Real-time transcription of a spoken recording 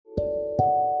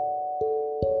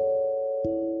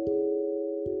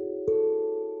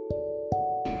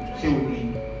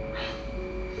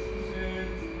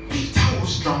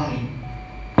drowning.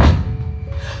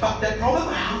 But the problem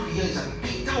I have here is that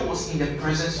Peter was in the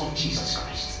presence of Jesus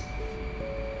Christ.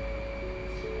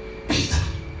 Peter,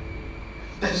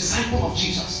 the disciple of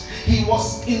Jesus, he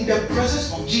was in the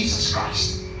presence of Jesus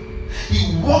Christ.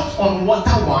 He walked on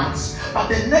water once, but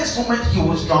the next moment he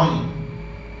was drowning.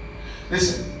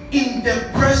 Listen, in the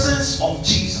presence of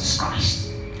Jesus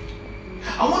Christ.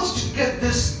 I want you to get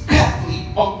this carefully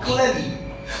or clearly,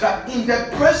 that in the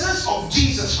presence of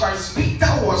Jesus Christ, Peter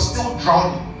was still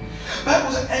drowning.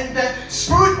 Bible says, and the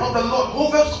Spirit of the Lord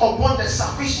hovers upon the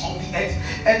surface of the earth,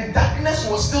 and darkness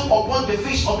was still upon the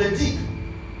face of the deep.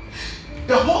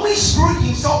 The Holy Spirit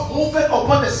himself hovered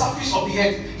upon the surface of the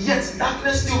earth, yet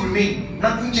darkness still remained.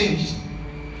 Nothing changed.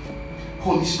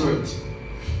 Holy Spirit.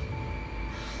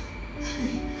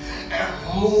 A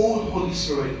whole Holy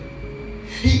Spirit.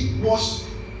 He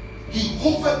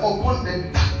hovered upon the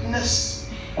darkness,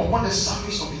 upon the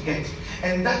surface of the earth,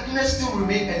 and darkness still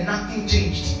remained and nothing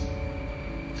changed.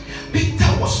 Peter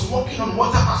was walking on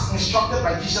water as instructed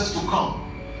by Jesus to come.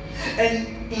 And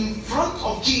in front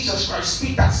of Jesus Christ,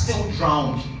 Peter still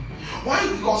drowned. Why?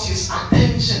 Because his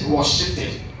attention was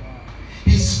shifted.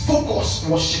 His focus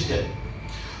was shifted.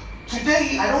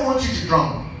 Today, I don't want you to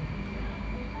drown.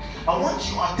 I want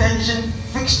your attention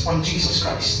fixed on Jesus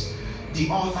Christ, the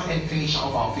author and finisher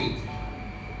of our faith.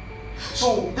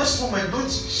 So, this moment,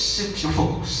 don't shift your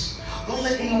focus. Don't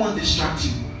let anyone distract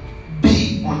you.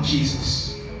 Be on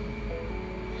Jesus.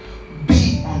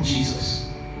 Be on Jesus.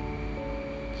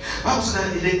 Bible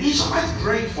says that the Israelites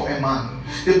prayed for a man.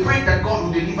 They prayed that God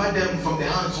would deliver them from the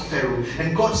hands of Pharaoh,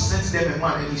 and God sent them a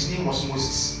man, and his name was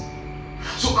Moses.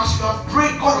 So as you have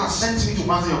prayed, God has sent me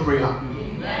to answer your prayer.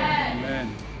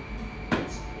 Amen.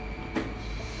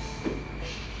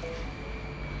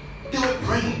 They were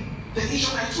praying. The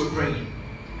Israelites were praying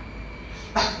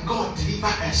that God deliver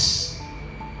us,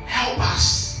 help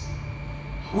us.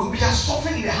 We are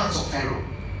suffering in the hands of Pharaoh.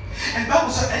 And Bible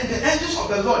said, and the angels of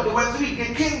the Lord, there were three,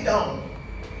 they came down.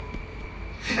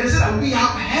 And they said, we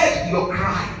have heard your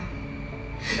cry,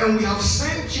 and we have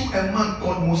sent you a man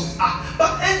called Moses.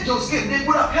 But angels came, they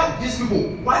would have helped these people.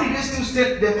 Why did they still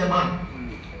send them a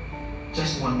man?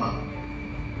 Just one man.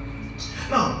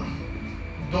 Now,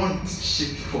 don't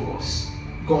shift focus.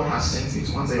 God has sent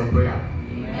me to answer your prayer.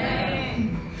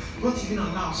 Amen. Don't even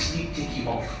allow sleep take you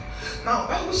off. Now,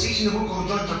 Bible says in the book of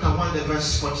John chapter 1, the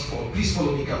verse 44. Please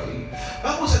follow me carefully.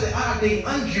 Bible said the other day,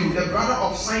 Andrew, the brother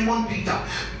of Simon Peter,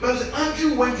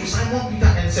 Andrew went to Simon Peter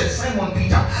and said, Simon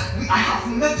Peter, I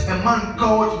have met a man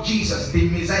called Jesus, the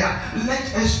Messiah.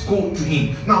 Let us go to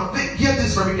him. Now, hear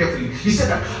this very carefully. He said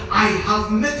that I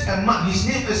have met a man, his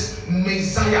name is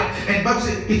Messiah. And Bible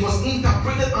said it was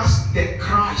interpreted as the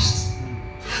Christ.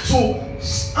 So,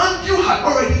 Andrew had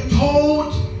already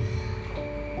told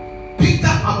Peter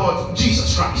about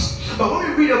Jesus Christ. But when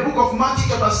we read the book of Matthew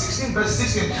chapter 16 verse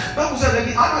 16, Bible said that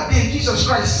the other day Jesus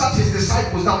Christ sat his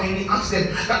disciples down and he asked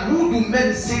them that who do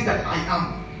men say that I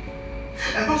am?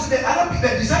 And Bible said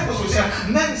the disciples would say,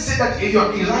 men say that you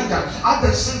are Elijah,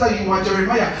 others say that you are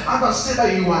Jeremiah, others say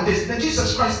that you are this. Then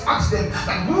Jesus Christ asked them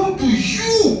that who do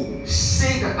you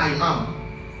say that I am?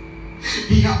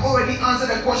 He had already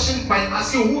answered the question by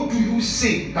asking, who do you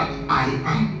say that I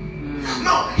am?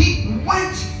 Now he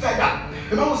went further.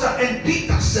 The Bible said, and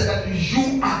Peter said that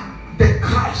you are the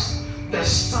Christ, the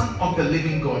Son of the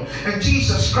living God. And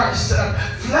Jesus Christ said,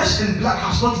 flesh and blood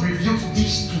has not revealed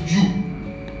this to you,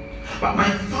 but my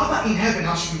Father in heaven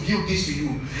has revealed this to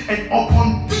you. And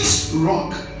upon this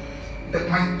rock, that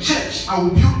my church, I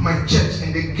will build my church,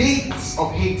 and the gates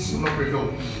of Hades will not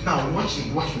prevail. Now watch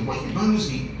me. Don't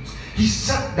lose me. He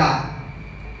said that,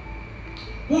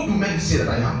 who do men say that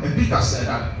I am? And Peter said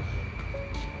that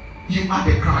you are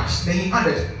the Christ. Then he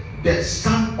added, the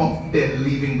Son of the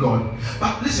living God.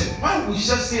 But listen, why would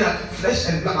Jesus say that flesh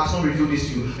and blood has not revealed this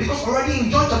to you? Because already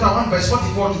in John chapter 1 verse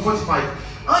 44 to 45,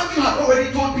 Andrew had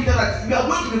already told Peter that we are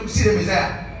going to see the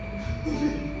Messiah.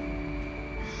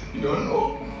 You don't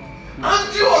know?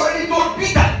 Andrew already told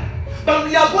Peter that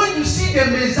we are going to see the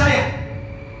Messiah,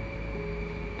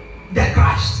 the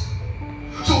Christ.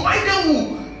 So why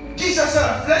then Jesus said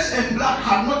that flesh and blood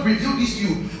have not revealed this to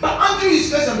you? But Andrew is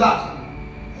flesh and blood.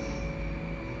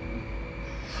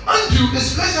 Andrew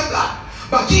is flesh and blood.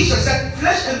 But Jesus said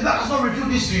flesh and blood has not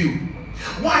revealed this to you.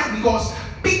 Why? Because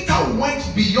Peter went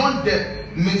beyond the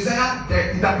Messiah,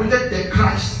 interpreted the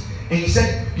Christ, and he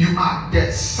said, you are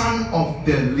the Son of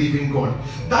the living God.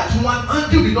 That one,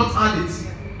 Andrew did not add it.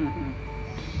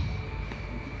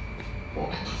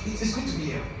 Oh, it's going to be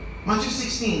here. Matthew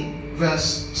 16,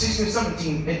 verse 16,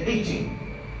 17, and 18.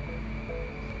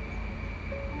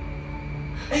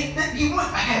 And then he went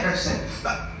ahead and said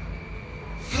that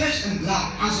flesh and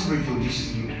blood hasn't revealed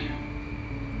this to you.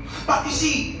 But you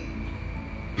see,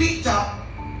 Peter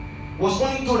was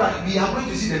only told that we are going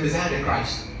to see the Messiah, the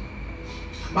Christ.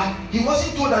 But he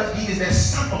wasn't told that he is the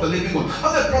Son of the living God.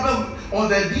 That's the problem or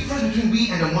the difference between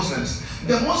we and the Muslims.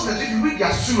 The Muslims, if you read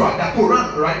their surah, their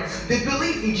Quran, right, they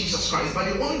believe in Jesus Christ, but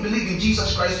they only believe in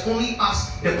Jesus Christ only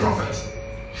as the prophet.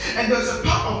 And there's a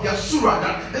part of their surah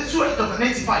that, the surah chapter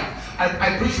 95,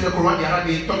 I preached in the Quran the other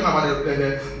day talking about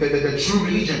the true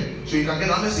religion, so you can get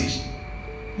that message.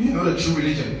 You know the true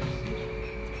religion.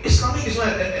 Islamic is not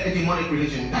a demonic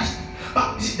religion.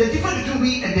 But the difference between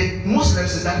we and the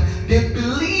Muslims is that they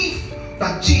believe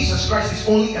that Jesus Christ is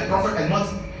only a prophet and not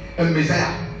a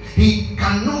Messiah. He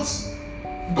cannot,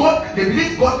 God, they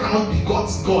believe God cannot be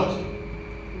God's God.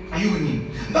 Are you with me?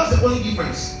 That's the only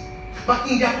difference. But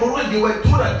in their Quran, they were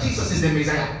told that Jesus is the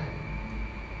Messiah.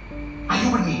 Are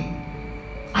you with me?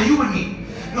 Are you with me?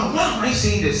 Now, why am I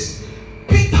saying this?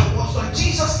 Peter was that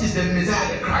Jesus is the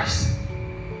Messiah, the Christ.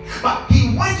 But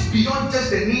he went beyond just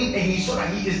the name and he saw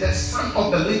that he is the Son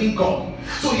of the living God.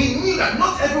 So he knew that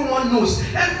not everyone knows.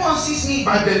 Everyone sees me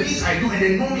by the things I do and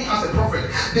they know me as a prophet.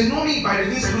 They know me by the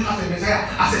things I do as a Messiah,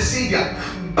 as a Savior.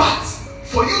 But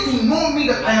for you to know me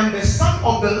that I am the Son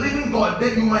of the living God,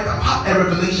 then you might have had a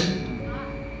revelation.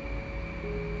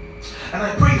 And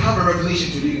I pray you have a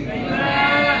revelation today.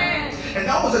 Amen. And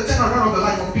that was the turnaround of the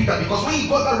life of Peter, because when he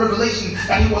got that revelation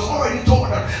that he was already told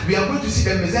that we are going to see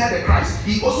the Messiah, the Christ,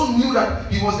 he also knew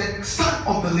that he was the Son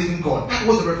of the living God. That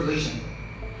was the revelation.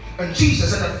 And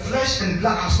Jesus said that flesh and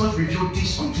blood has not revealed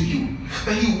this unto you.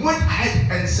 Then he went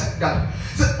ahead and said that,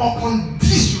 said, upon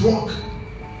this rock,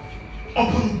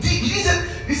 upon this,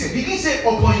 he didn't say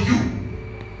upon you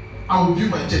I will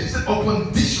build my church. He said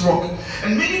upon this rock.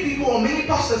 And many people or many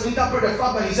pastors interpret the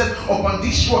fact that he said upon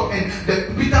this rock, and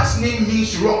the Peter's name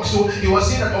means rock. So he was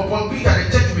saying that upon Peter the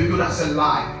church will be built. That's a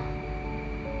lie.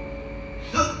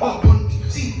 Upon,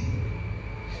 see,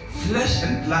 flesh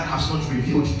and blood has not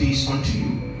revealed this unto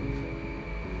you.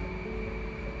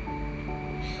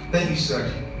 Then he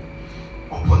said,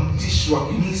 upon this rock,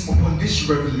 it means upon this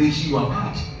revelation you have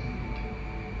had,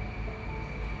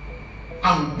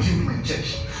 I will build my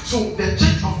church. So the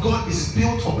church of God is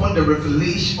built upon the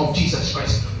revelation of Jesus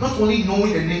Christ, not only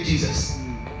knowing the name Jesus.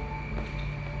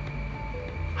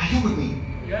 Are you with me?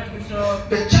 Yes, Bishop.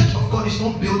 The church of God is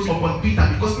not built upon Peter,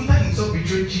 because Peter himself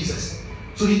betrayed Jesus.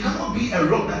 So he cannot be a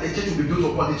rock that the church will be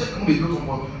built upon. The church cannot be built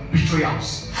upon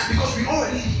betrayals. Because we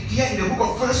already hear in the book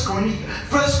of 1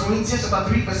 Corinthians chapter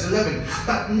 3 verse 11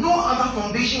 that no other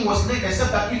foundation was laid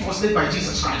except that it was laid by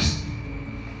Jesus Christ.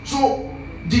 So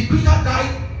did Peter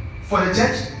die for the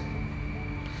church?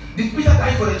 Did Peter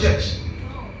die for the church?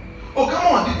 No. Oh, come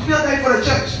on. Did Peter die for the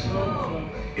church? No.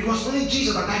 It was only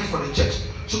Jesus that died for the church.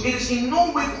 So it is in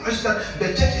no way for us that the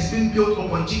church is being built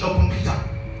upon Peter,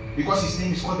 because his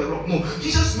name is called the rock. No,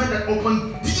 Jesus meant that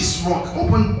upon this rock,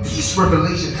 upon this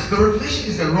revelation. The revelation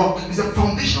is the rock, is the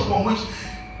foundation upon which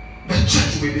the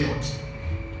church will be built.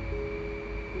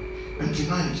 And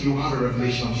tonight you have a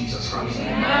revelation of Jesus Christ.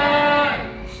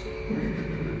 Amen.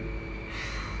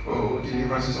 Oh,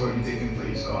 deliverance is already taking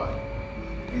place, God.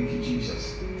 Thank you,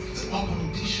 Jesus. So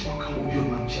upon this rock I will build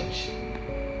my church.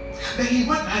 Then he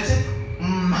went and said,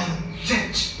 my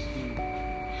church.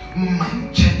 My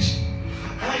church.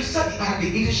 And I said that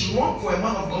it is wrong for a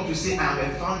man of God to say, I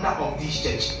am a founder of this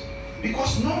church.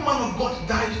 Because no man of God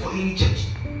died for any church.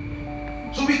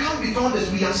 So we can't be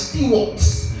founders, we are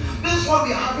stewards. This is why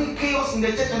we are having chaos in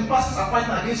the church and pastors are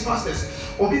fighting against pastors.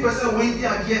 Or people say when they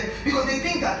are here, because they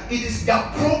think that it is their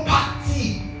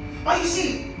property. But you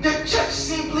see, the church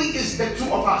simply is the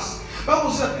two of us.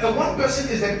 Bible says one person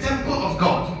is the temple of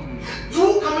God.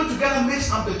 Two coming together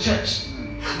makes up the church.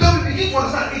 Then we begin to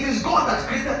understand it is God that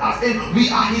created us and we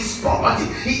are his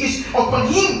property. He is upon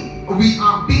him we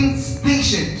are being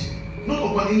stationed. Not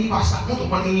upon any pastor, not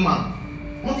upon any man,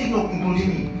 not even including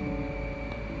me.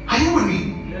 Are you with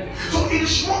me? So it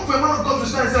is wrong for a man of God to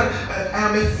stand and say, I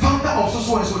am a founder of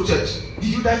so and so church. Did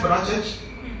you die for that church?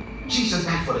 Jesus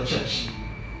died for the church.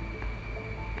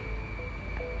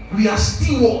 We are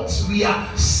stewards, we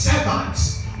are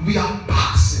servants, we are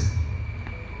passing.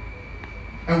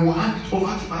 And we'll hand it over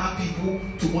to other people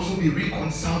to also be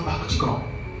reconciled back to God.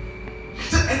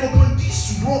 So, and upon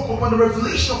this rock, upon the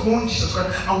revelation of knowing Jesus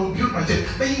Christ, I will build my church.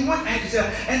 Then he went ahead to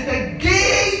say, and the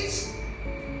gate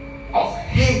of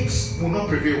hate will not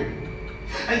prevail.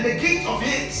 And the gate of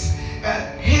hate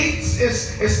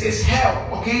is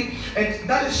hell, okay? And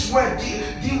that is where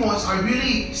demons are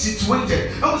really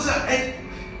situated. And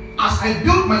as I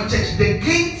build my church, the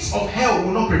gates of hell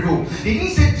will not prevail. He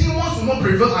didn't say demons will not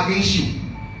prevail against you.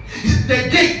 He said the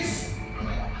gates.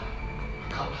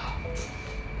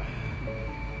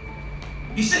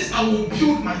 He says, I will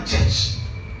build my church.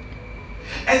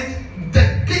 And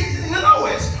the gate, in other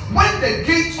words, when the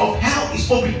gates of hell is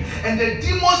open and the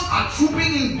demons are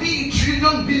trooping in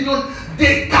billion,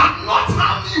 they cannot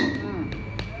harm you.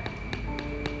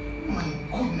 My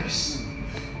goodness.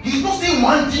 He's not saying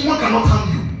one demon cannot harm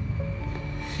you.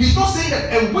 He's not saying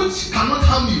that a witch cannot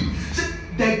harm you. See,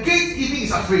 the gate even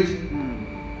is afraid.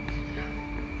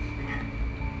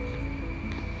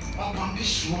 Upon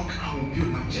this rock I will build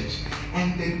my church,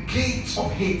 and the gates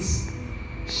of hate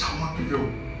shall not prevail.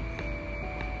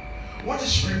 What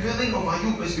is prevailing over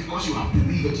you is because you have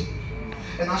believed it.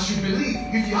 And as you believe,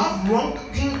 if you have wrong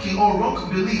thinking or wrong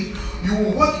belief, you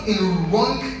will work in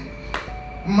wrong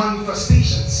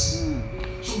manifestations.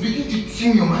 So begin to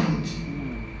tune your mind.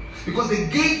 Because the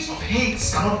gates of hate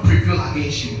cannot prevail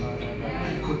against you.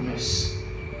 My goodness.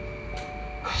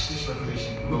 Catch this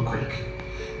revelation real quick.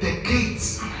 The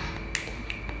gates.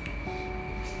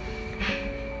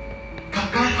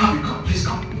 Can I have you come? Please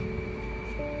come.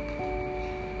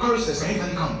 Choristers, can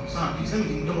you come? Stand, please. Let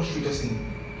me demonstrate this thing.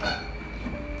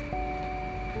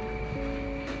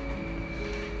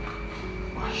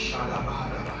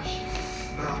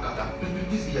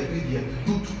 Please be here.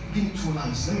 Give me 2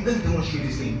 lines. Let me demonstrate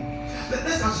this thing.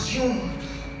 Let's assume,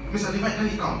 Mr. Divine, can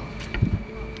you come?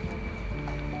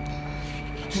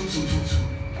 2.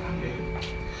 Okay.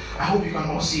 I hope you can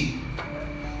all see.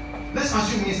 Let's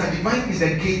assume Mr. Divine is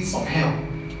the gates of hell.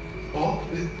 Or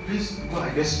please go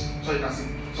like this so you can see.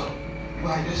 So go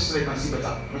like this so you can see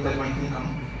better. Mr. Divine, can you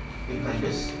come? Like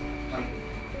this.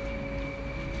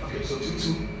 Okay, so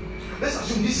 2. Let's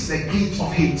assume this is the gate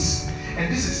of hate. And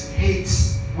this is hate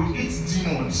with its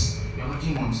demons. They are not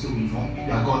demons, though, you know. They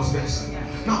are God's best.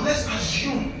 Now let's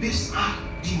assume these are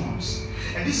demons.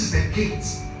 And this is the gate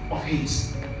of hate.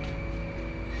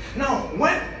 Now,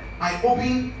 when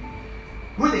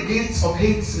the gates of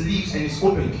hate leaves and is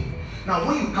opened, now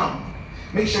when you come,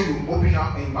 make sure you open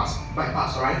up and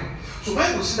bypass, alright? So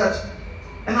I will see that,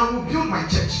 and I will build my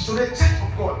church. So the church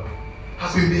of God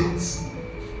has been built.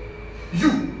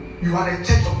 You are the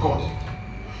church of God.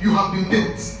 You have been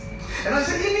built. And I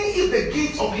said, even if the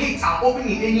gates of hate are open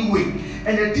in any way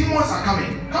and the demons are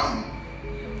coming, come.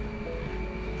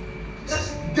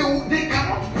 Just they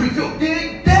cannot prevail.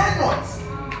 They dare not.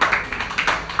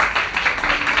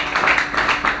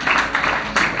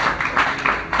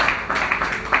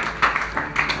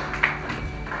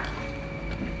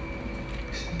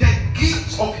 The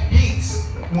gates of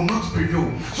hate will not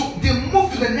prevail. So they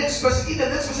move to the next person. If the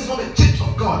next person is not the church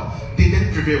of God, they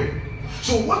then prevail.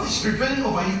 So what is prevailing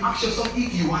over you? Ask yourself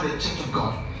if you are the church of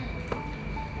God.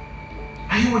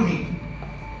 Are you with me?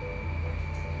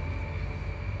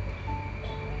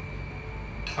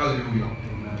 Hallelujah.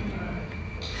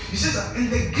 He says that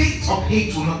in the gates of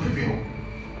hate will not prevail.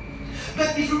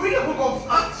 But if you read the book of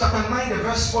Acts chapter 9, the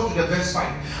verse 4 to the verse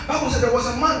 5, Bible said there was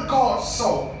a man called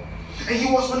Saul. And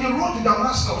he was on the road to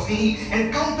Damascus and he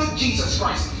encountered Jesus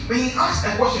Christ. And he asked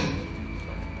a question.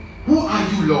 Who are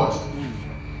you, Lord?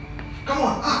 Come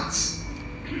on, Acts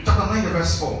chapter 9,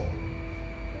 verse 4.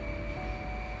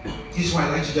 This is why I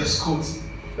like to just quote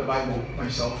the Bible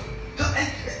myself.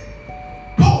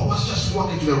 Paul was just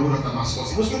walking to the road of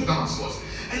Damascus. He was going to Damascus.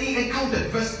 And he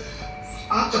encountered Acts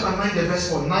chapter 9, verse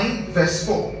 4. 9, verse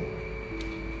 4.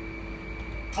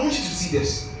 I want you to see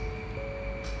this.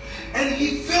 And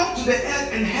he fell to the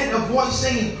earth and heard a voice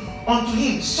saying unto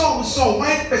him, Saul, Saul,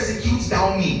 why persecutest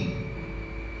thou me?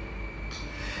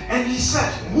 And he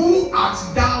said, who art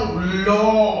thou,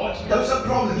 Lord? There was a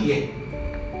problem here.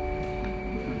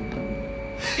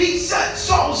 He said,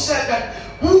 Saul said that,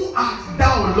 who art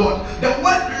thou, Lord? The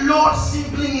word Lord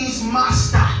simply means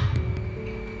master.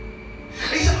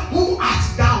 He said, who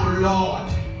art thou,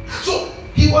 Lord? So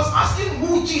he was asking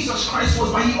who Jesus Christ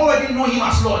was, but he already knew him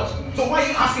as Lord. So why are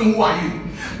you asking who are you?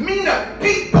 Meaning that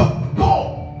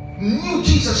Paul knew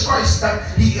Jesus Christ,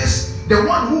 that he is the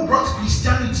one who brought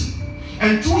Christianity.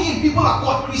 And through him, people are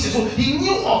called Christians. So he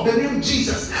knew of the name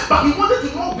Jesus. But he wanted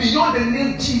to know beyond the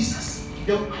name Jesus.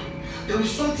 There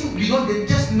is something beyond than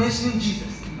just mentioning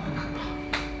Jesus.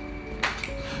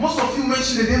 Most of you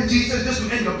mention the name Jesus just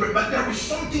to end your prayer. But there is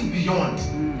something beyond.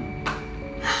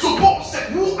 So Paul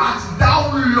said, who art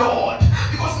thou, Lord?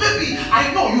 Because maybe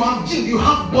I know you have gene, you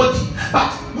have body.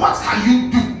 But what can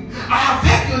you do? I have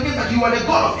heard your name that you are the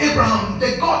God of Abraham,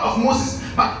 the God of Moses.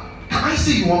 But can I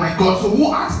say you are my God? So who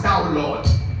art thou, Lord?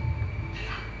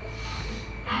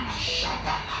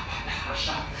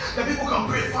 The people can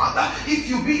pray, Father, if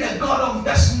you be the God of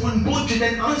Desmond Bojo,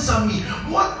 then answer me.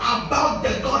 What about the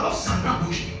God of Sandra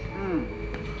Bojo?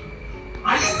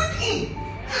 Are you with me?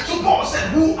 So Paul said,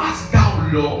 who art thou,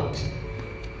 Lord?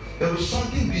 There is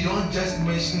something beyond just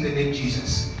mentioning the name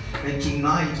Jesus. And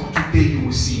tonight or today you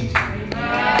will see it.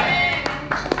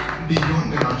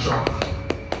 Beyond the natural.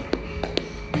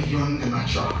 Beyond the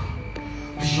natural.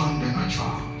 Beyond the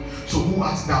natural. So who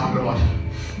art thou, Lord?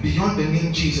 Beyond the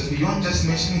name Jesus, beyond just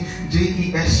mentioning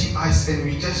Jesus, and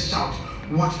we just shout,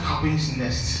 what happens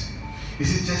next?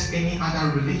 Is it just any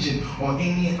other religion or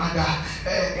any other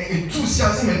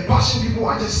enthusiasm and passion? People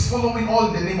are just following all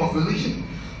in the name of religion.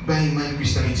 Bear in mind,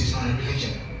 Christianity is not a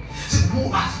religion. So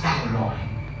who art thou, Lord?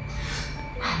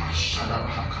 Can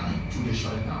I do this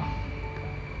right now?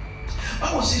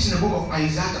 Bible says in the book of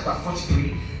Isaiah chapter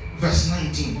 43 verse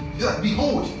 19, that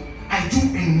behold, I do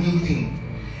a new thing,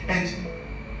 and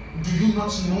do you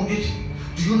not know it?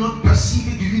 Do you not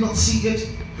perceive it? Do you not see it?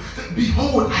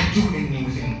 Behold, I do a new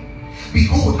thing.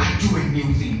 Behold, I do a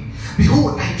new thing.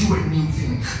 Behold, I do a new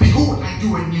thing. Behold, I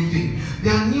do a new thing.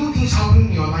 There are new things happening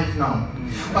in your life now.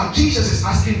 But Jesus is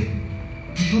asking,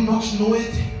 do you not know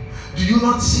it? Do you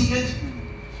not see it?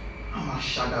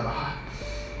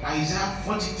 Isaiah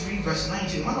 43 verse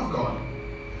 19, man of God.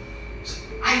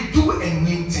 I do a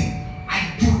new thing.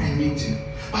 I do a new thing.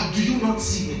 But do you not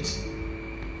see it?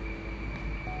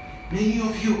 Many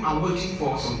of you are waiting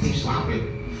for some things to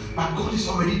happen. But God is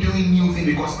already doing new things,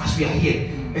 because as we are here,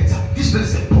 this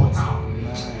place is a portal.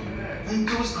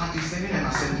 Angels are descending and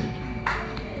ascending.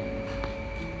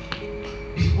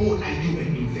 Behold, I do a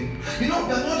new thing. You know,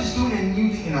 the Lord is doing a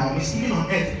new thing in our midst, even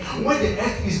on earth. When the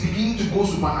earth is beginning to go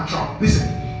supernatural. Listen,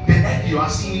 the earth you are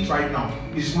seeing it right now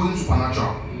is going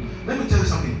supernatural. Let me tell you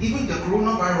something. Even the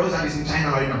coronavirus that is in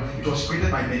China right now, it was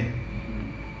created by men.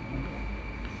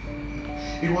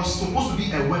 It was supposed to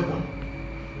be a weapon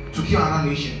to kill another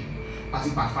nation, but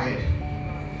it backfired.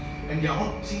 And they are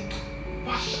all saying,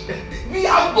 we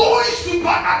are going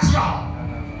supernatural.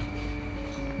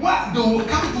 What they will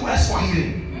come to us for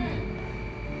healing.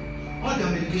 All the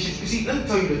medications. You see, let me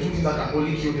tell you the two things that can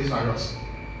only kill this virus.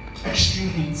 Extreme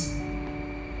heat.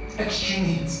 Extreme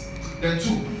heat. Then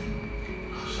two,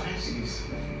 how should I say this?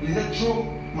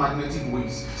 Electromagnetic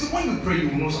waves. See, when you pray, you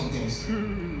will know some things.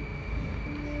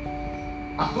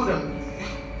 I've told them,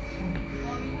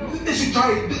 they should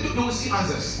try it. They will see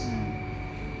answers.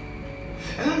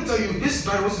 And let me tell you, this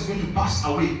virus is going to pass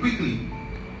away quickly.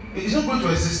 It's not going to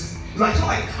exist. It's not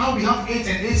like how we have AIDS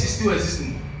and AIDS is still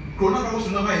existing. Coronavirus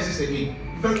will never exist again.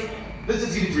 Let's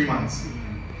just give it 3 months.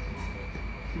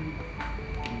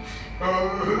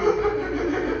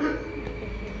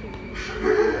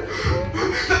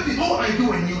 Behold, I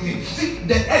do a new thing. See,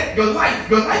 the earth, your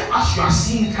life as you are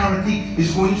seeing it currently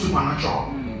is going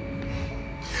supernatural.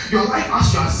 Your life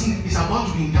as you are seeing it is about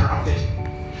to be interrupted.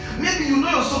 Maybe you know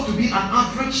yourself to be an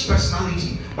average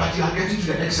personality, but you are getting to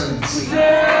the excellence.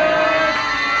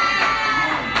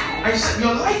 I said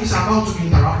your life is about to be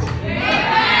interrupted.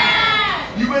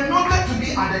 You were not meant to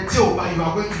be at the tail, but you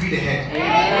are going to be the head.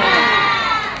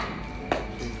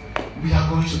 We are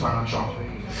going supernatural.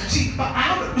 See, but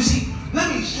let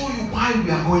me show you why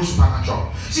we are going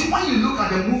supernatural. See, when you look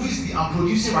at the movies they are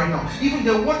producing right now, even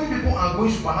the worldly people are going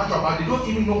supernatural, but they don't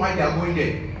even know why they are going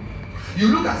there. You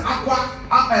look at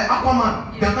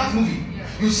Aquaman, that movie.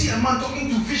 You see a man talking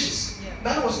to fishes.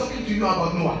 That was talking to you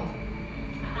about Noah.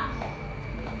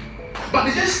 But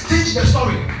they just change the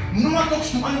story. Noah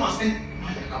talks to animals and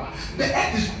the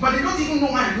earth is, but they don't even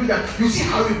know why they're doing that. You see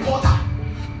Harry Potter.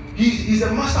 He is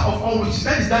the master of all witches.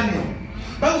 That is Daniel.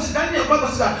 Bible says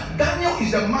that Daniel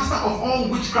is the master of all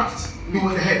witchcraft. He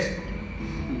was the head.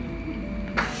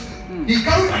 He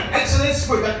carried an excellent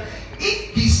spirit that if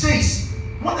he says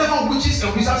whatever witches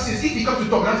and wizards says, if he comes to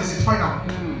talk, that is it, final.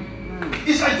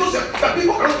 It's like Joseph, that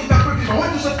people cannot interpret it, but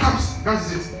when Joseph comes, that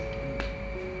is it.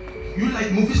 You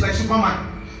like movies like Superman,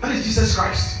 that is Jesus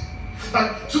Christ.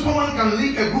 That Superman can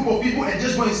lead a group of people and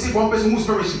just go and save one person who's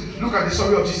perishing. Look at the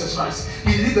story of Jesus Christ.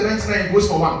 He leaves the 99 and goes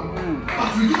for one.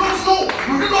 But we do not know.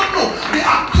 We do not know. They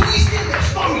are twisting the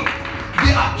story.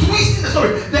 They are twisting the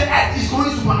story. The earth is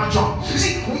going supernatural. You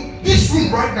see, this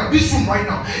room right now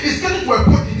is getting to a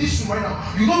point in this room right now.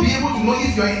 You won't be able to know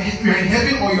if you are in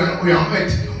heaven or you are on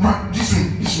earth. Right, this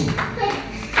room. This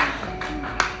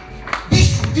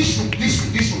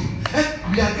room. And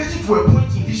we are getting to a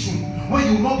point in this room where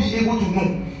you will not be able to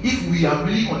know if we are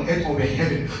really on earth or we are in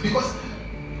heaven, because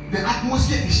the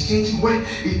atmosphere is changing where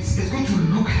it's going to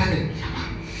look heaven.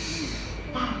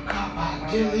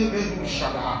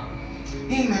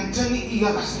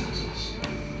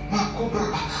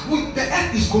 The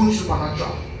earth is going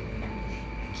supernatural.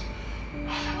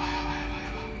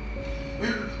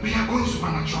 We are going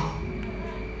supernatural.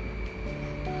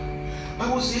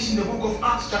 Bible says in the book of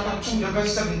Acts chapter 2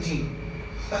 verse 17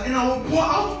 that, and I will pour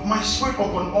out my spirit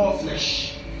upon all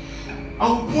flesh. I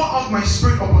will pour out my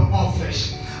spirit upon all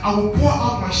flesh. I will pour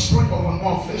out my spirit upon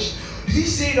all flesh. Did he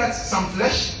say that some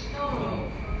flesh? No.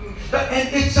 And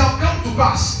it shall come to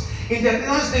pass in the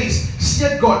last days,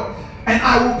 said God, and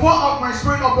I will pour out my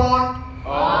spirit upon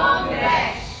All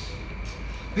flesh.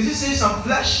 Did he say some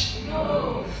flesh?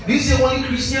 No. Did he say only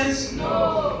Christians?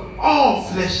 No. All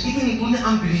flesh, even including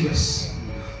unbelievers.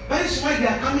 That is why they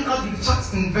are coming out with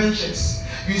such inventions.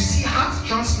 You see heart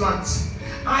transplants,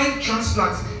 eye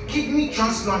transplant, kidney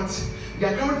transplant. They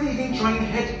are currently even trying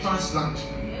head transplant.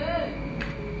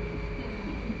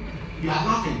 You are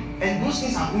laughing. And those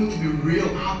things are going to be real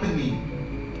happening.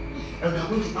 And we are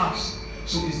going to ask,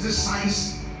 so is this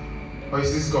science or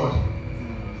is this God?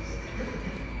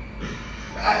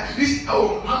 I'm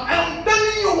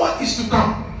telling you what is to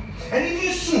come. And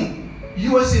even soon,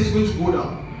 USA is going to go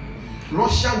down.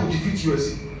 Russia will defeat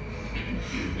USA.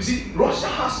 You see, Russia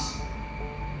has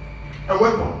a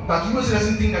weapon that USA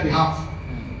doesn't think that they have.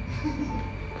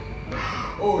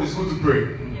 Oh, it's good to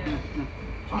pray.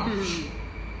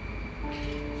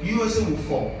 USA will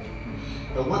fall.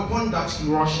 A weapon that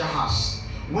Russia has,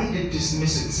 when they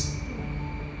dismiss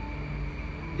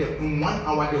it, in 1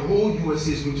 hour the whole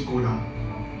USA is going to go down.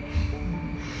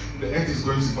 The earth is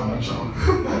going supernatural.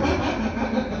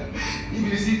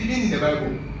 Even in the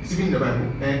Bible, it's even in the Bible,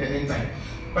 and the end time.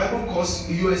 Bible calls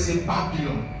USA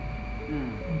Babylon.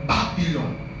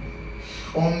 Babylon.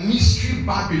 Or mystery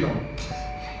Babylon.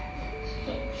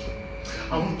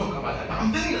 I won't talk about that. But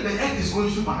I'm telling you that the earth is going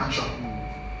supernatural.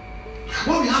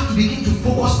 Well, we have to begin to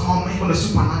focus our mind on the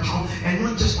supernatural and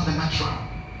not just on the natural.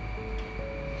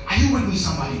 Are you with me,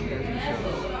 somebody?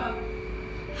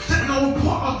 And I will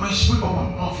pour out my spirit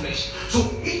upon all flesh.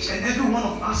 So each and every one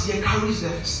of us here carries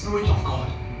the Spirit of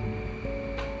God.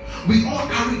 We all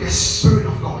carry the Spirit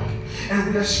of God. And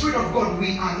with the Spirit of God,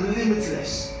 we are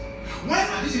limitless. Why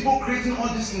are these people creating all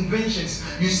these inventions?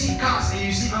 You see cars and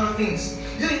you see other things.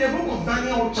 In the book of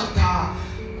Daniel chapter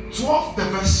 12, the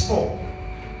verse 4.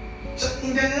 So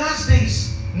in the last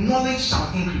days, knowledge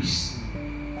shall increase.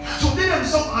 So they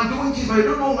themselves are doing this, but you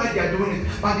don't know why they are doing it.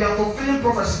 But they are fulfilling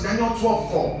prophecy, Daniel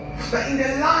 12:4. That in the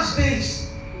last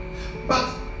days, but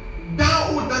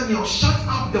thou, O Daniel, shut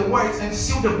up the words and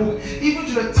seal the book, even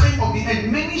to the time of the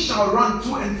end. Many shall run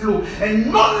to and fro,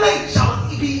 and knowledge shall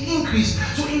be increased.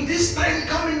 So in this time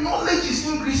coming, knowledge is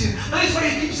increasing. That is why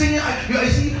you keep saying, I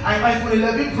see iPhone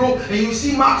 11 Pro, and you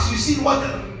see Max, you see what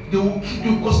they will keep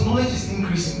doing, because knowledge is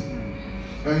increasing.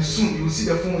 And soon you will see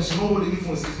the phones. You know what the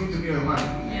phones is going to be on your mind.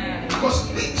 Yeah. Because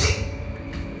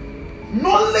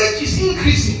knowledge is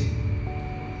increasing.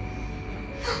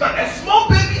 That a small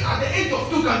baby at the age of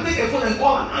 2 can take a phone and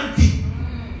call an auntie.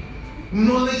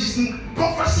 Knowledge is increasing.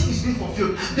 Prophecy is being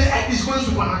fulfilled. The earth is going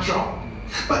supernatural.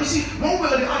 But you see, one way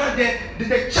or the other,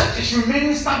 the church is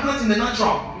remaining stagnant in the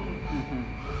natural.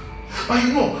 But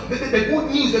you know, the good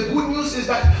news is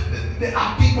that there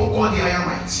are people called the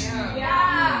Iamites.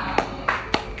 Yeah.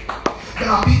 There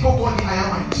are people called the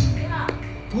Iamites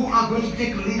who are going to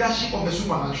take leadership of the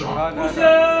supernatural.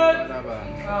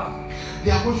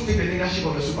 They are going to take the leadership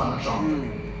of the supernatural.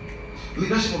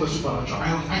 Leadership of the supernatural.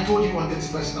 I told you on this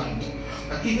first night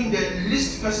that even the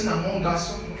least person among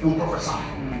us will prophesy.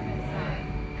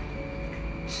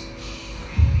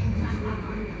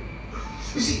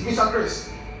 You see, Mr.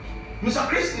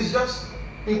 Chris is just,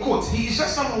 in quotes, he is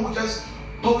just someone who just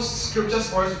posts scriptures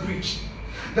for us to preach.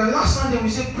 The last Sunday we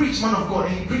said, preach, man of God,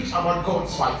 and he preached about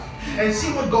God's wife. And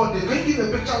see what God did. Can you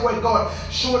give a picture where God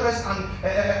showed us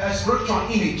a spiritual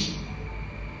image?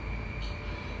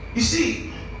 You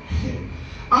see,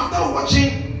 after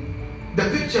watching the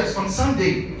pictures on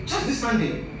Sunday, just this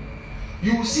Sunday,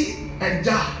 you will see a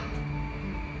jar.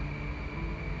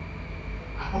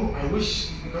 Oh, I wish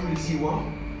you can't really see well.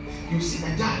 You see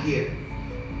a jar here.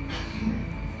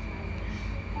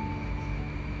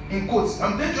 In quotes,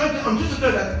 I'm just trying to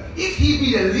tell that if he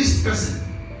be the least person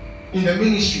in the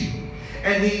ministry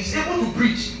and he is able to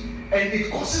preach and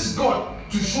it causes God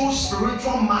to show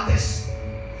spiritual matters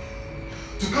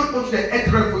to come onto the earth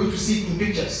realm for you to see it in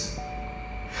pictures.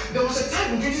 There was a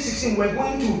time in 2016 we were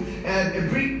going to a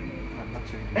break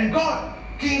and God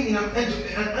came in an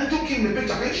angel came in the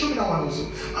picture. Can you show me that one also?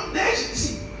 There,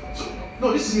 see. So,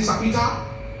 no, this is Mr. Peter.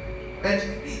 And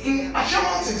in Asher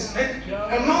Mountains,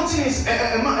 a mountain is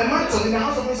a mantle in the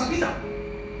house of Mr. Peter.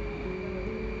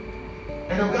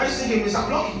 And the guy singing Mr.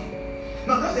 Blocky.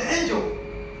 Now that's the angel.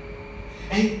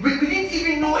 And we didn't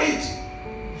even know it.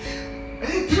 I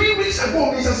think 3 weeks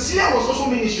ago, Mr. Celia was also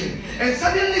ministering. And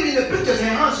suddenly in the pictures, her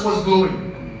hands was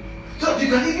glowing. So you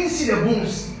can even see the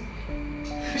bones.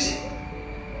 You see,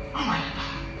 oh my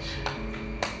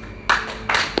God.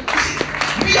 You see,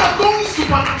 we are going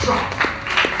supernatural.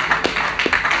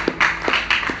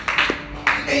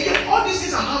 And yet all these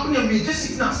things are happening and we're just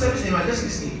sitting at service and you are just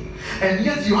listening. And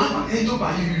yet you have an angel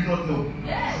by you do not know.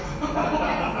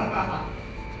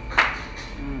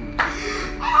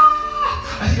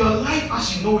 And your life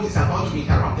as you know it is about to be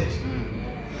interrupted.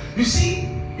 You see,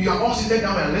 you are all sitting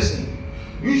down and listening.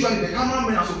 Usually the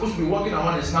cameramen are supposed to be walking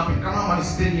around and snapping. The cameraman is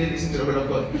sitting here listening to the word of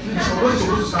God. He's supposed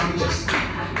to snap pictures.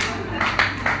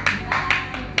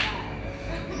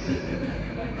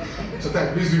 So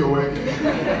please do your work.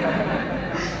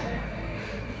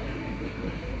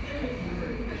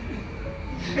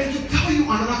 And to tell you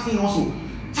another thing also,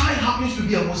 Ty happens to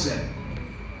be a Muslim.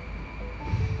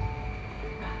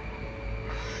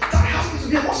 Ty happens to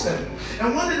be a Muslim.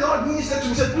 And one day the Lord ministered to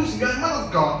me, said, "Please, you are a man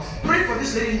of God. Pray for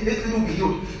this lady. This lady will be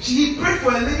healed." He prayed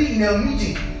for a lady in a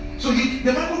meeting. So the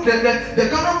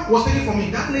camera was taken from me.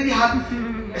 That lady had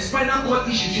a spinal cord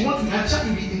issue. She wanted to have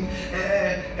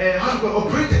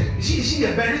operated. Is she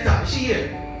here? Berita? Is she here?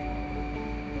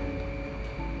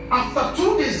 After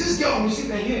 2 days, this girl will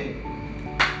sit here.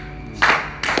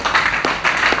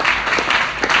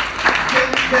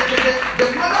 The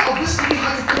mother of this lady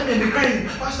had to come and be crying,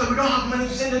 "Pastor, we don't have money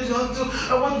to send her to the hospital.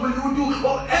 What will you do?"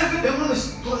 Or every woman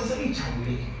is told, "Hey, child,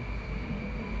 you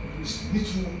need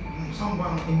to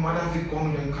someone in mother will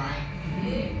come and cry."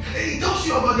 It tells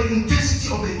you about the intensity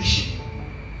of the issue.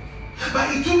 But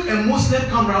it took a Muslim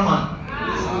cameraman.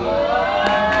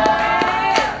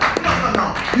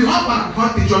 No. You have an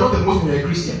advantage. You are not a Muslim, you are a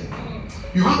Christian.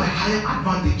 You have a higher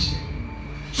advantage.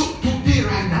 So today,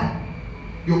 right now,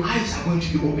 your eyes are going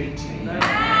to be opened.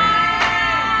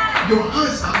 Your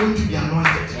hands are going to be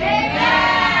anointed.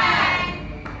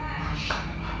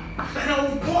 And I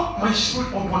will pour my spirit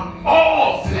upon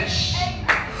all flesh.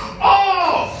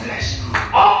 All flesh.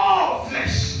 All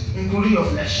flesh. Including your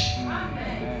flesh.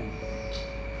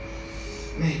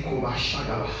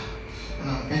 And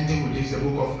I'm ending with this, the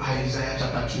book of Isaiah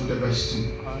chapter 2, the verse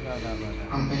 2.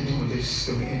 I'm ending with this,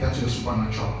 then we enter to the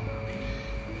supernatural.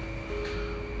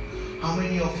 How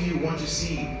many of you want to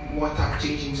see water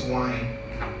change into wine?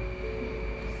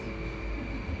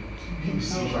 You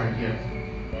see it right here.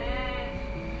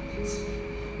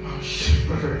 Oh shit.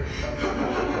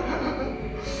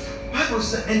 Bible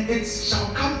says, "And it shall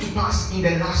come to pass in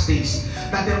the last days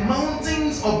that the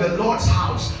mountains of the Lord's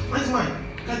house," where's mine?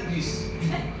 God please.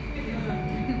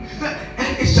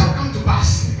 "And it shall come to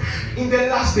pass in the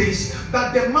last days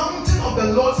that the mountain of the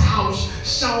Lord's house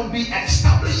shall be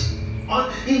established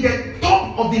in the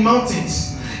top of the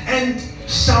mountains, and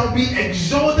shall be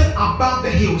exalted above the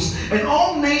hills, and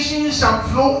all nations shall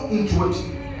flow into it."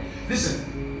 Listen,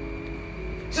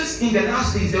 just in the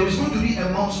last days there is going to be a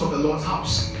mountain of the Lord's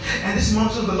house, and this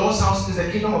mountain of the Lord's house is the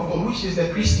kingdom of God, which is the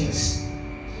Christians.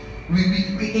 We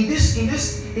in this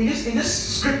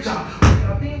scripture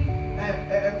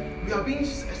we are being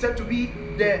said to be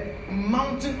the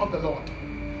mountain of the Lord,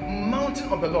 mountain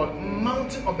of the Lord,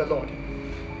 mountain of the Lord.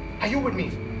 Are you with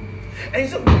me? And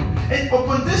so, and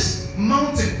upon this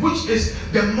mountain, which is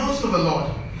the mountain of the Lord,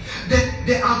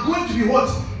 there are going to be what?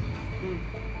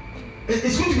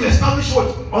 It's going to be established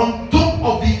what? On top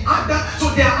of the other. So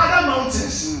there are other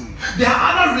mountains, there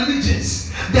are other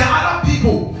religions, there are other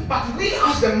people, but we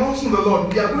as the mountain of the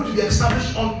Lord, we are going to be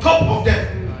established on top of them.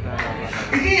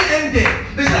 It didn't end there.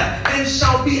 They said, "And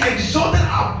shall be exalted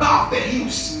above the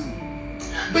hills."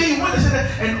 Then you want to say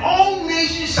that, "And all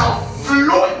nations shall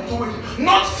flow into it."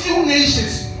 Not few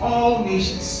nations, all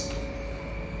nations.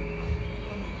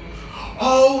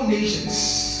 All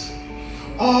nations.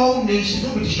 All nations.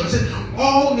 Don't be distracted.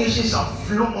 All nations shall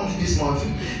flow onto this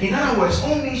mountain. In other words,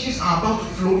 all nations are about to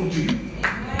flow into you.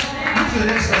 Look to the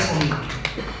next verse for me.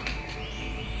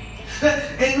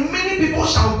 "And many people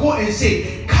shall go and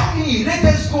say, 'Come ye, let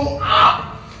us go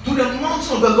up to the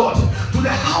mountain of the Lord, to the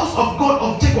house of God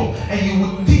of Jacob, and he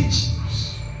will teach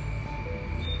us.'"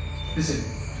 Listen,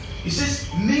 he says,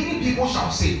 many people shall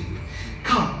say,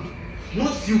 "Come."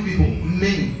 Not few people,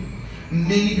 many.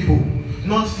 Many people,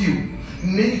 not few.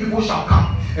 Many people shall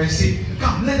come and say,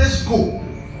 "Come, let us go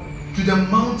to the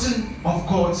mountain of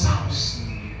God's house."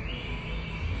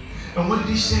 And what did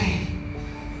he say?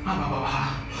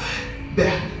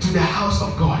 To the house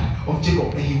of God of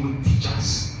Jacob, and he will teach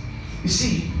us. You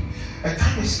see, a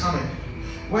time is coming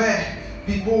where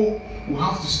people will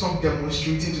have to stop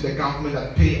demonstrating to the government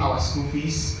that pay our school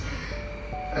fees,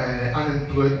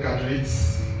 unemployed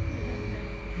graduates.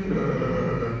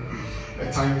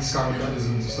 A time is coming that is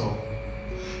going to stop.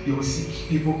 You will see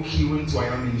people queuing to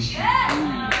our ministry.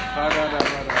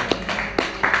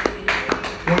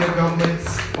 When the government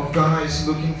of Ghana is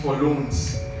looking for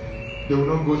loans, they will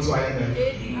not go to IMF.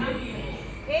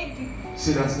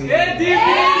 Say that name.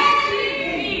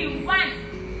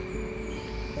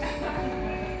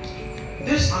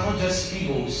 These are not just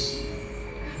feebles.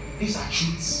 These are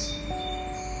truths.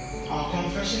 Our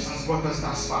confessions has brought us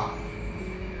thus far.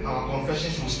 Our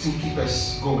confessions will still keep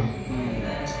us going.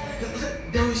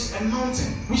 There is a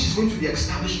mountain which is going to be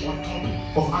established on top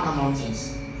of other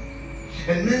mountains.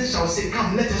 And men shall say,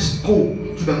 come, let us go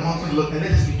to the mountain of the Lord and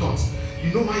let us be taught.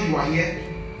 You know why you are here?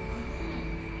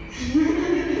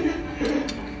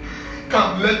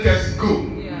 Come, let us go.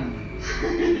 Yeah.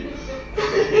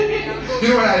 You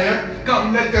know why I am?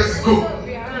 Come, let us go.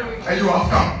 And you have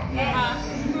come.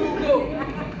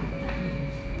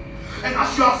 And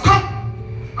as you have come,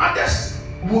 others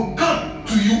will come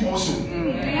to you also.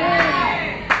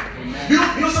 You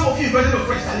know, some of you invited your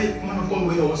friends, man of God,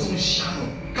 where was some shadow.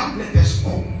 Come, let us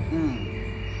go.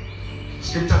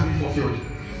 Scripture be fulfilled.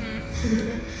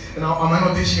 And now, am I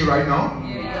not teaching you right now?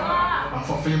 Yeah. I'm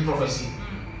fulfilling prophecy.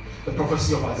 The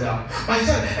prophecy of Isaiah. But he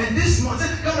said, and this mountain,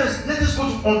 come and let us go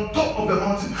to on top of the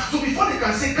mountain. So before they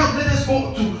can say, come, let us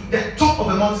go to the top of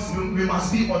the mountain, we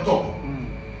must be on top.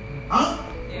 Huh?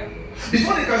 Yeah.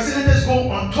 Before they can say, let us go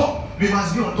on top, we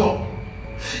must be on top.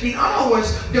 In other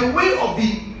words, the way of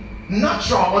the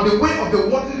natural or the way of the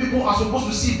worldly people are supposed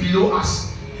to see below us.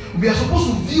 We are supposed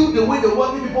to view the way the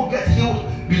worldly people get healed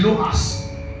below us.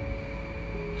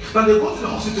 But they go to the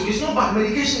hospital, it's not bad,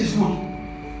 medication is good.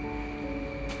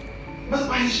 But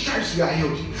by his stripes we are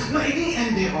healed. Now it didn't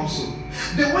end there also.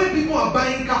 The way people are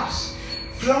buying cars,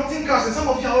 flaunting cars, and some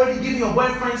of you are already giving your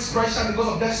boyfriends pressure because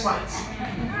of their spite.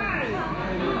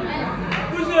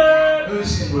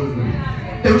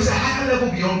 There is a higher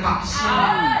level beyond cars.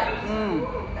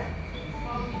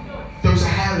 There is a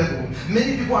higher level.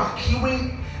 Many people are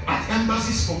queuing at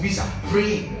embassies for visa,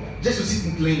 praying just to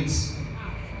sit in planes.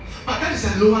 But that is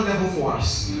a lower level for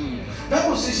us. That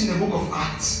was says in the book of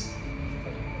Acts,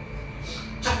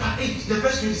 chapter 8, the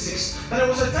verse 26, that there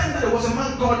was a time that there was a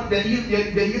man called the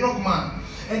eunuch man.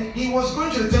 And he was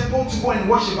going to the temple to go and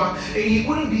worship, and he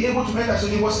couldn't be able to enter. So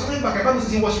he was coming back. The Bible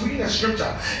says he was reading a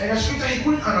scripture, and the scripture he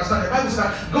couldn't understand. The Bible says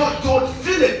that God told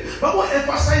Philip, but what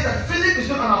emphasized that Philip is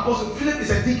not an apostle, Philip is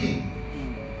a deacon.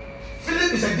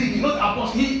 Philip is a deacon, not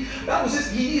apostle. The Bible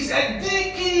says he is a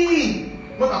deacon,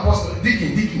 not apostle.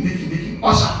 Deacon.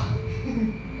 Usher.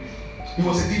 He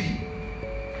was a deacon.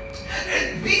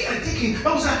 And be a deacon.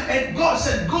 And God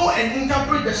said, go and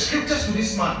interpret the scriptures to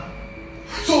this man.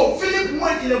 So Philip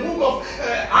went in the book of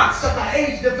Acts chapter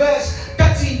 8, the verse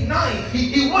 39.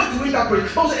 He went to interpret. And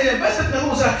the verse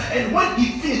 39 said, and when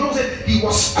he finished, he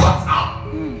was caught up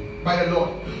by the Lord.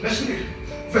 Let's read it.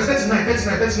 Verse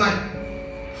 39.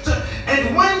 So,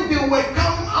 and when they were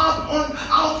come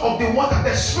out of the water,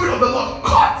 the Spirit of the Lord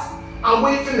caught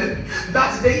away Philip,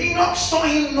 that the eunuch saw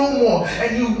him no more,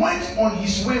 and he went on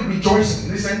his way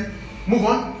rejoicing. Listen, move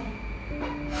on.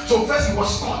 So first he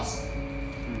was caught.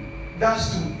 That's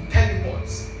to teleport.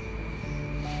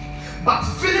 But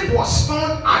Philip was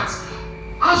found at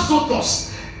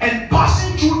Azotus, and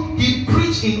passing through, he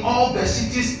preached in all the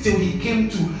cities till he came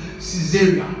to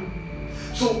Caesarea.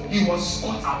 So he was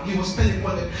caught up, he was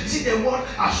teleported. You see, the world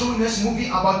are showing us movie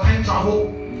about time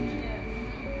travel.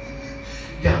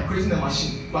 They are creating a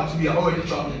machine, but we are already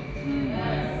traveling.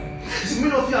 You see,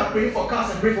 many of you are praying for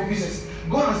cars and praying for business.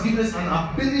 God has given us an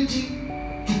ability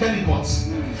to teleport.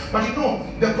 But you know,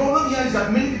 the problem here is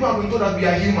that many people have been told that we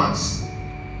are humans.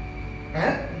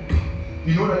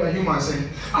 You know that we are humans, and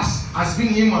as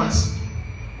being humans,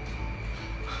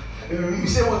 we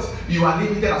say what? You are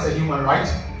limited as a human, right?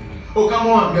 Oh, come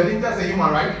on, you are limited as a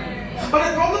human, right? But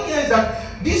the problem here is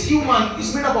that this human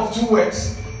is made up of two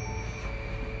words.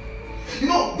 You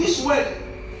know, this word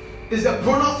is the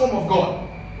pronoun form of God.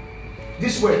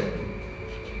 This word,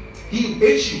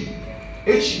 H-U,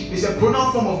 is a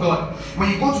pronoun form of God. When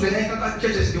you go to the Anglican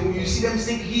churches, you see them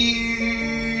sing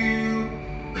He.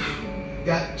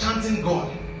 They are chanting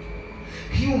God.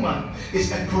 Human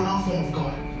is a pronoun form of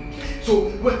God.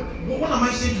 So what am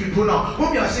I saying to be pronoun?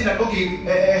 When we are saying that, okay,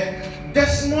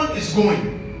 Desmond is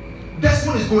going.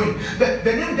 The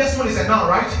name Desmond is a noun,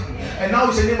 right? And now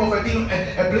it's the name of a thing,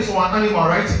 a place or an animal,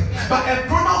 right? But a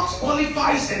pronoun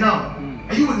qualifies a noun.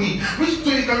 Are you with me? So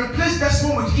you can replace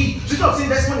Desmond with he. So instead of saying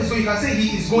Desmond is going, you can say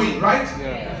he is going, right?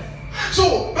 Yeah.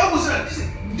 So Bible says that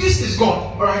this is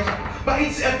God, alright? But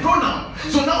it's a pronoun.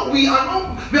 So now we are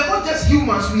not just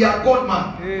humans, we are God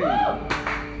man.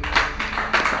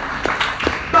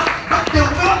 But the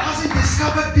world hasn't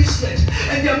discovered this yet.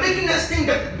 And they are making us think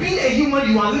that being a human,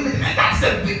 you are limited. And that's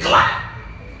a big lie.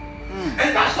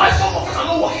 And that's why some of us are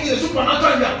not working in the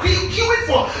supernatural. We are queuing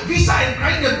for visa and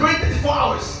crying and praying 34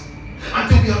 hours.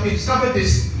 Until we have discovered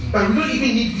this, that we don't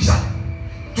even need visa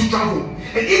to travel.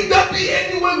 And if there be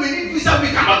anywhere we need visa, we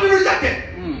cannot be rejected.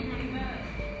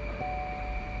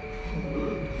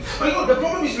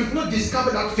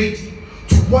 discovered that faith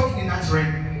to work in that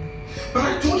realm. But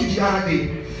I told you the other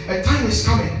day, a time is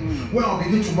coming where I'll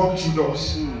begin to walk through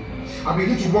doors. I'll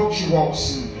begin to walk through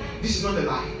walls. This is not a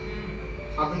lie.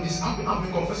 I've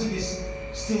been confessing this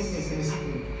since and it's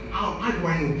happening. How do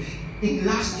I know? In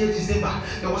last year December,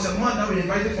 there was a man that we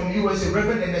invited from USA,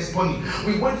 Reverend Ernest Bonny.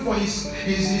 We went for his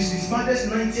mother's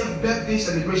 90th birthday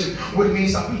celebration with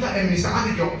Minister Peter and Minister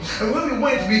Abigail. And when we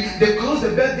went, they closed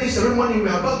the birthday ceremony. We were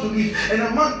about to leave, and a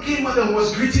man came out and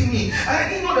was greeting me. And I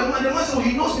didn't know the man. The man said, "Oh,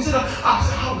 he knows me." He said, "I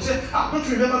said, how?" He said, "I don't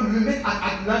remember. We met at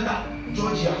Atlanta,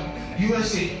 Georgia,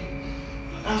 USA."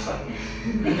 After.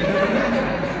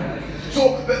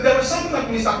 So there was something like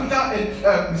Mr. Peter and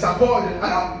Mr. Paul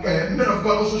and men of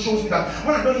God also shows me that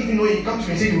when I don't even know you, you come to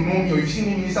me and say you know me, or you've seen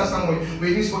me minister somewhere,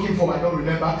 we're even spoken for, I don't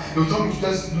remember. They'll tell me to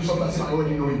just do something as if I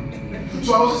already know you.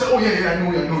 So I also said, "Oh yeah, I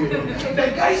know you.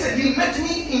 The guy said he met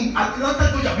me in Atlanta,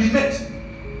 Georgia. We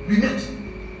met.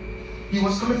 He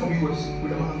was coming from US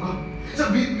with a man of God.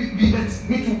 So we met.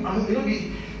 Me too.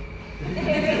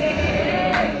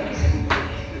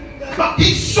 But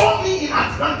he saw me in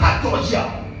Atlanta,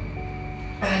 Georgia.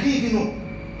 And I didn't even know,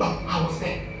 but I was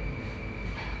there.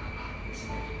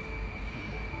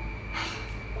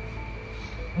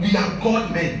 We are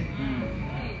God men.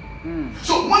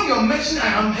 So when you're mentioning I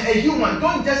am a human,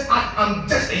 don't just act, I'm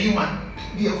just a human.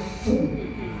 Be a fool.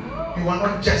 You are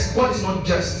not just. God is not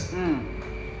just.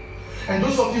 And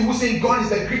those of you who say God is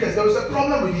the greatest, there is a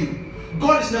problem with you.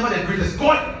 God is never the greatest.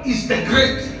 God is the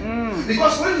great.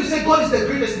 Because when you say God is the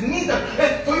greatest, it means that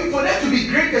for there to be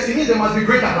greatest, it means there must be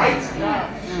greater, right?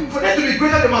 For there to be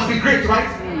greater, there must be great, right?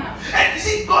 And you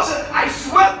see, God said, "I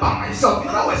swear by myself." In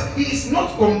other words, He is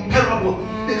not comparable.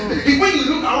 When you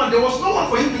look around, there was no one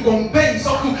for Him to compare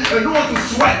Himself to, and no one to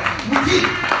swear with Him.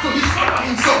 So He swore by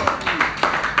Himself.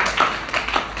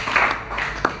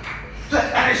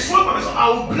 And I swear by myself, I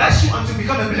will bless you until you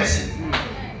become a blessing.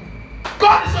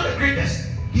 God is not the greatest.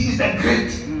 He is the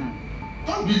great.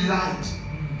 Don't be lied.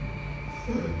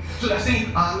 So they're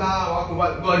saying, Allah,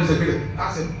 God is the greatest.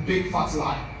 That's a big fat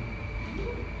lie.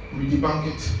 We debunk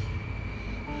it.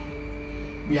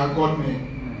 We are God men.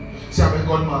 Say, I'm a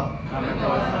God man.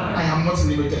 I am not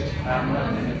limited.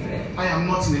 I am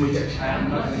not limited.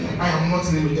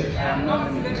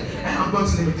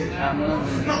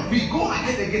 Now we go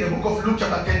ahead again, the book of Luke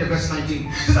chapter 10, verse 19.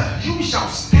 It says that you shall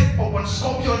step upon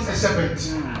scorpions and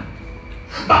serpents,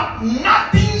 but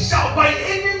nothing shall by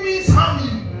any means harm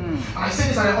you. I said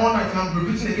this at all night and I'm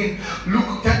repeating again.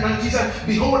 Luke 10:19 said,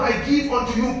 "Behold, I give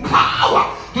unto you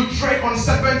power to tread on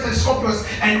serpents and scorpions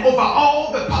and over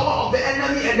all the power of the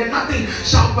enemy, and then nothing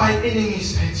shall by any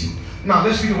means hurt you." Now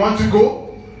let's read 1 to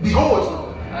go.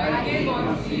 Behold, I give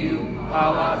unto you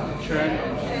power to tread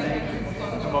on serpents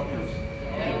and scorpions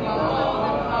and over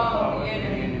all the power of the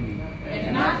enemy,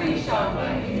 and nothing shall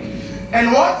by any means.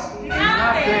 And what?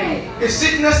 Nothing. Is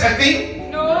sickness a thing?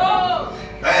 No.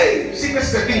 Hey, sickness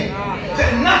is a thing.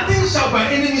 That nothing shall by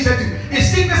any means hurt you.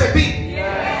 Is sickness a thing?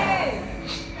 Yes.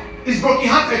 Is broken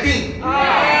heart a thing?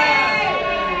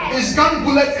 Yes. Is gun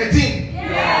bullet a thing?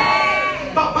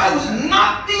 Yes. But Bible says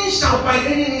nothing shall by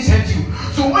any means hurt you.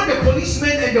 So when the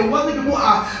policemen and the wealthy people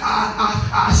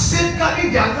are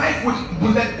safeguarding their life with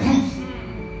bulletproof,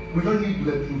 we don't need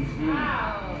bulletproof.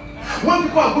 When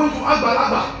people are going to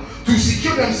Agbalagba to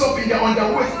secure themselves in their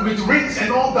underwear with rings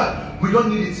and all that, we don't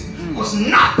need it. Because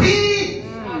nothing.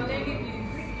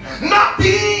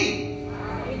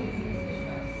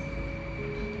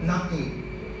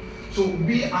 So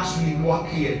we, as we walk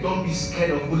here, don't be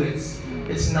scared of bullets.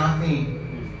 It's nothing.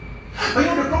 But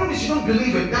the problem is you don't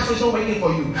believe it. That's why it's not waiting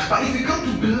for you. But if you come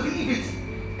to believe it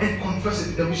and confess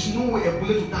it, there is no way a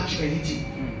bullet will touch you and hit you.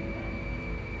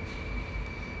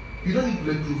 You don't need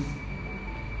bulletproof.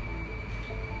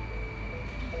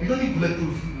 You don't need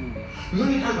bulletproof. You don't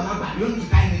need Agbalagba. You don't need to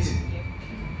tie anything.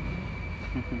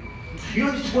 You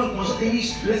don't need to go and consult any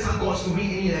lesser gods to win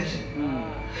any election.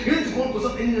 You don't need to go and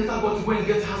consult any lesser god to go and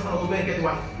get a husband or to go and get a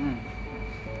wife.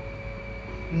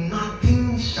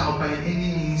 Nothing shall by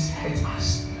any means hurt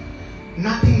us.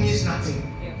 Nothing means nothing,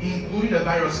 including the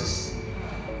viruses.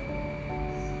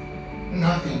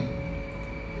 Nothing.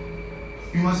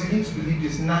 You must begin to believe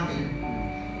this. Nothing.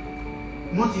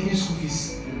 Not even school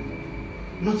fees.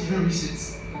 Not even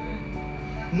receipts.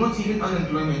 Not even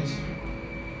unemployment.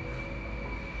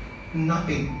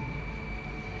 Nothing.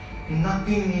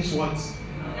 Nothing means what?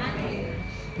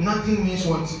 Nothing means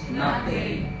what?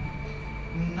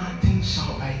 Nothing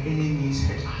shall by any means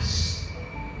hurt us.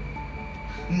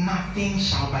 Nothing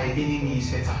shall by any means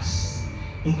hurt us,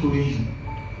 including you.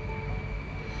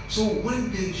 So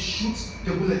when they shoot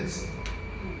the bullets,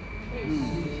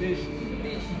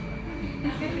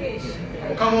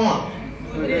 Come on.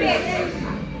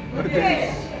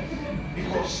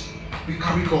 Because we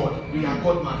carry God. We are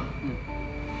God man.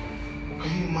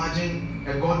 Can you imagine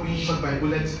a God being shot by a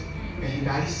bullet and he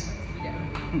dies?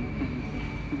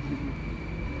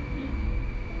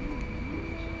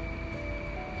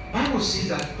 Bible says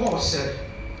that Paul said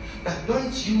that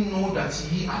don't you know that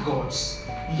ye are gods,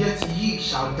 yet ye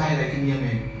shall die like mere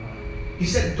men. He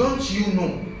said, don't you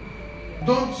know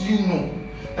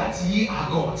that ye are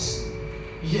gods,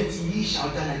 yet ye shall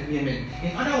die like mere men.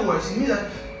 In other words, it means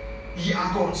that ye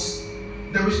are gods.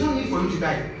 There is no need for you to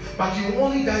die, but you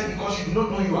only die because you do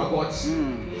not know you are gods.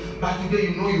 But today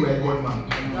you know you are a God man.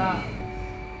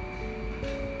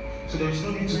 So there is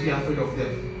no need to be afraid of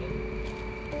death.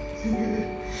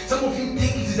 Some of you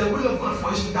think it is the will of God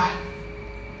for you to die.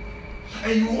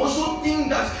 And you also think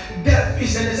that death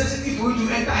is a necessity for you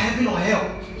to enter heaven or hell.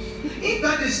 If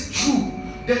that is true,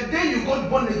 the day you got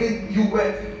born again, you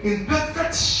were in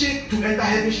perfect shape to enter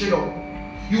heaven straight up.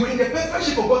 You were in the perfect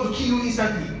shape for God to kill you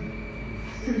instantly.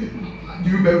 Do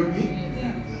you bear with me?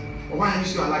 Or why are you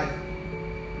still alive?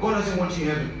 God doesn't want you in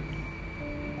heaven.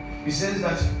 He says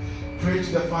that pray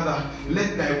to the Father,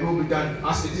 let thy will be done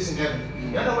as it is in heaven.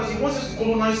 In other words, he wants us to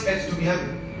colonize earth to be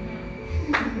heaven.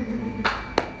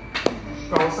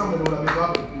 If I was somebody, would have been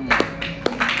happy.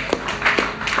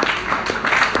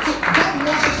 So God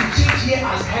wants us to change here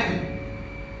as heaven.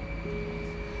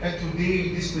 And today,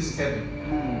 this place is heaven.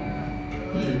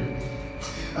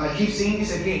 I keep saying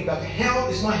this again, that hell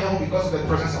is not hell because of the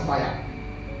presence of fire.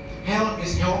 Hell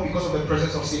is hell because of the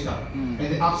presence of Satan and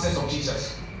the absence of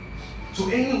Jesus. So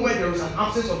anywhere there is an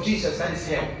absence of Jesus, that is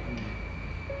hell.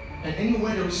 And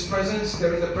anywhere there is presence,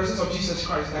 there is the presence of Jesus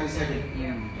Christ, that is heaven.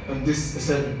 And this is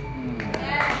heaven.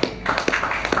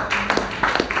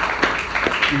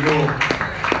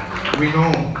 We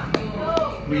know.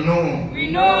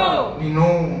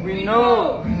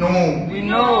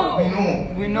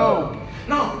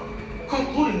 Now,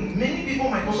 concluding, many people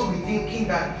might also be thinking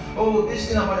that, oh, this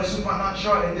thing about the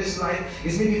supernatural in this life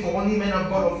is maybe for only men of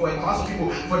God or for a class of people,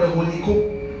 for the Holy Ghost.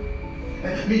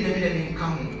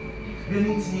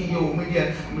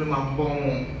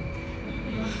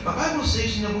 The Bible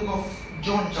says in the book of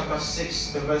John chapter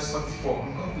 6, the verse 44,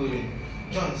 I'm concluding,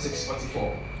 John 6,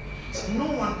 44. So no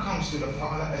one comes to the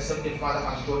Father except the Father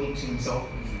has drawn him to himself.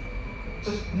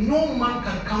 So no man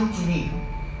can come to me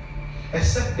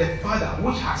except the Father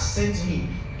which has sent me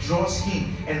draws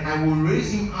him, and I will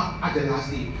raise him up at the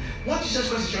last day. What Jesus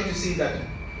Christ is trying to say is that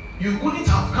you couldn't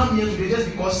have come here today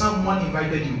just because someone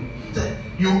invited you. So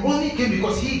you only came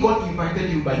because God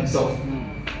invited you by himself.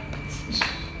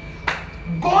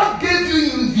 God gave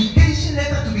you an invitation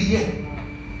letter to be here.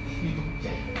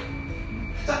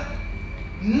 So,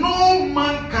 no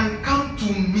man can come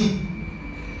to me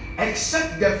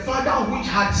except the Father which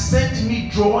had sent me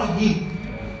draw him,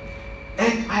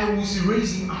 and I will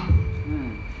raise him up.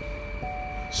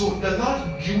 So the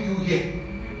Lord drew you here.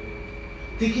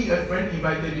 Thinking a friend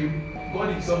invited you, God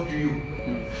himself drew you.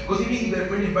 Because even if a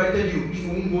friend invited you, if you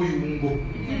won't go, you won't go.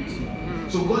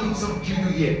 So God himself drew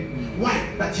you here.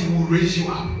 Why? That he will raise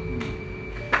you up.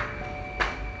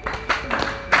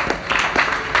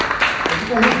 And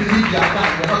people who believe they are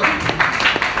dying,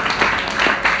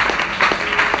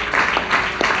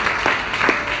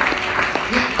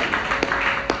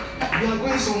 they are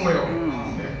going somewhere.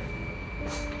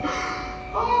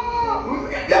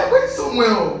 They are going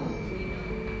somewhere.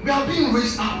 We are being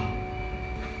raised up.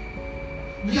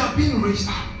 We are being raised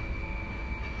up.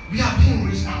 We are being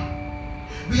raised up.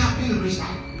 We are being raised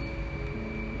up.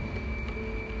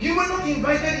 You were not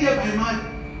invited here by man,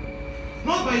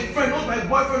 not by friend, not by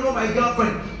boyfriend, not by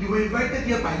girlfriend. You were invited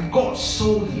here by God,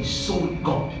 solely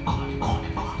God.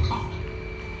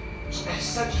 So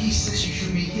except he says you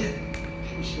should be here,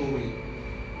 there is no way.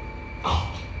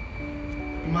 God.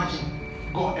 Imagine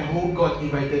God, a whole God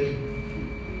invited you.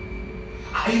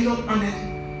 Are you not honored?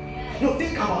 No,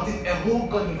 think about it. A whole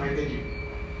God invited you.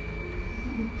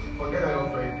 Forget that, your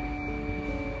friend.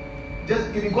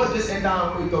 Just give God just enter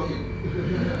and quit talking.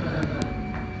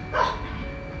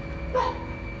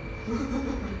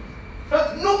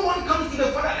 No one comes to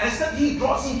the Father except he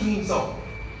draws him to himself.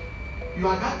 You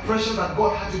are that precious that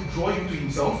God had to draw you to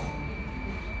himself.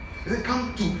 Does it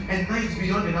come to a night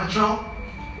beyond the natural?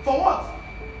 For what?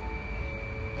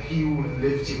 He will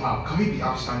lift him up. Can we be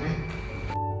outstanding?